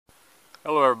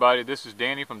Hello everybody, this is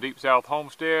Danny from Deep South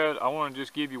Homestead. I want to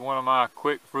just give you one of my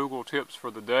quick frugal tips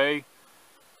for the day.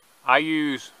 I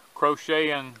use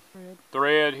crocheting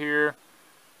thread here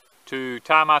to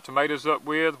tie my tomatoes up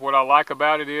with. What I like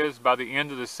about it is by the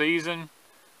end of the season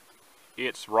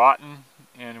it's rotten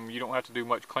and you don't have to do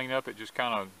much cleanup. It just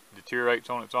kind of deteriorates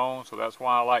on its own, so that's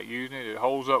why I like using it. It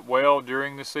holds up well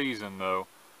during the season though.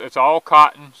 It's all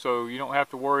cotton, so you don't have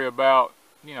to worry about,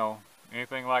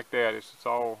 anything like that. It's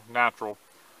all natural.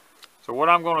 So what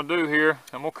I'm going to do here,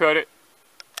 I'm going to cut it,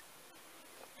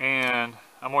 and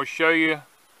I'm going to show you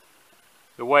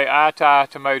the way I tie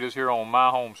tomatoes here on my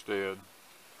homestead.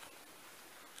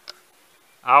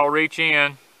 I'll reach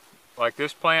in like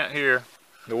this plant here.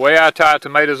 The way I tie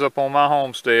tomatoes up on my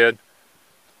homestead,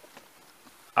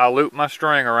 I'll loop my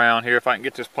string around here. If I can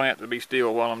get this plant to be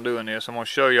still while I'm doing this, I'm going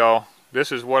to show y'all.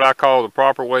 This is what I call the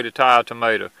proper way to tie a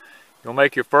tomato. You'll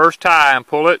make your first tie and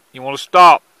pull it. You want to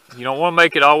stop. You don't want to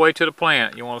make it all the way to the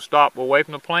plant. You want to stop away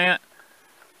from the plant.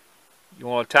 You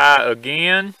want to tie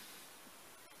again.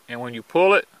 And when you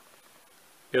pull it,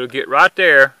 it'll get right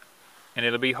there and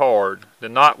it'll be hard. The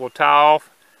knot will tie off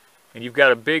and you've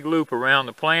got a big loop around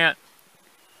the plant.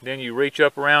 Then you reach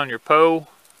up around your pole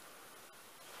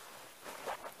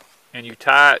and you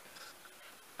tie it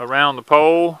around the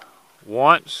pole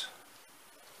once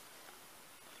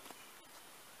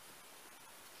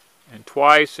and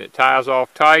twice. It ties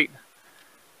off tight.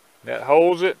 That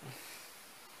holds it.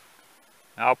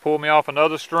 I'll pull me off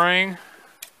another string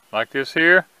like this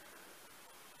here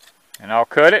and I'll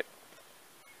cut it,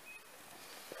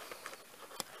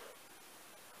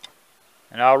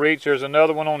 and I'll reach. There's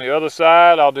another one on the other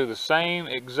side. I'll do the same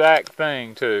exact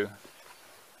thing too,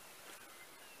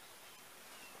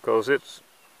 because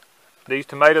these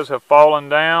tomatoes have fallen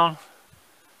down.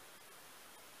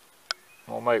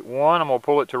 I'm going to make one. I'm going to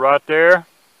pull it to right there.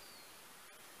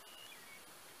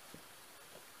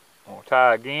 I'm going to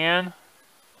tie again.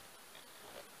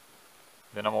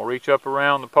 Then I'm going to reach up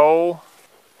around the pole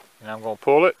and I'm going to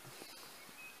pull it.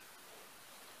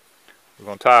 We're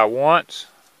going to tie once.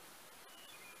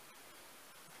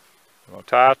 We're going to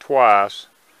tie twice.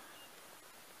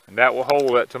 And that will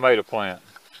hold that tomato plant.